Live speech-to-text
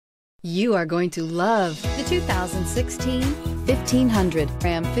You are going to love the 2016 1500.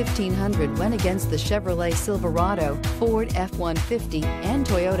 Ram 1500 went against the Chevrolet Silverado, Ford F-150, and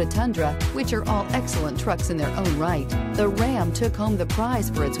Toyota Tundra, which are all excellent trucks in their own right. The Ram took home the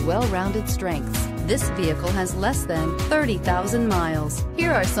prize for its well-rounded strengths. This vehicle has less than 30,000 miles.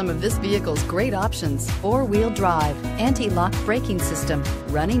 Here are some of this vehicle's great options: four-wheel drive, anti-lock braking system,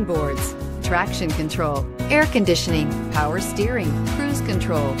 running boards, traction control, air conditioning, power steering, cruise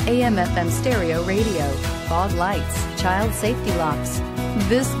control, AM/FM stereo radio, fog lights, child safety locks.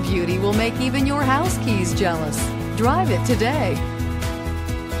 This beauty will make even your house keys jealous. Drive it today.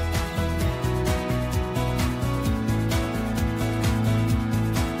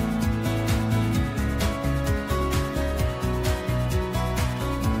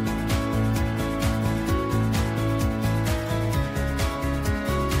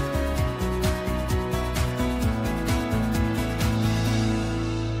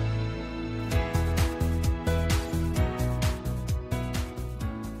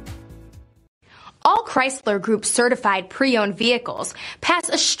 All Chrysler Group certified pre-owned vehicles pass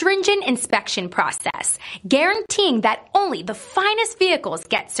a stringent inspection process, guaranteeing that only the finest vehicles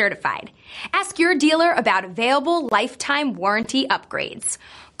get certified. Ask your dealer about available lifetime warranty upgrades.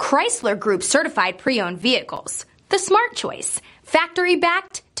 Chrysler Group certified pre-owned vehicles, the smart choice, factory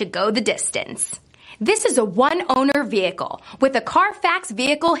backed to go the distance. This is a one-owner vehicle with a CARFAX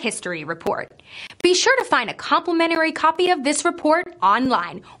vehicle history report. Be sure to find a complimentary copy of this report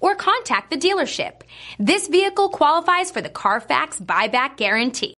online or contact the dealership. This vehicle qualifies for the CARFAX buyback guarantee.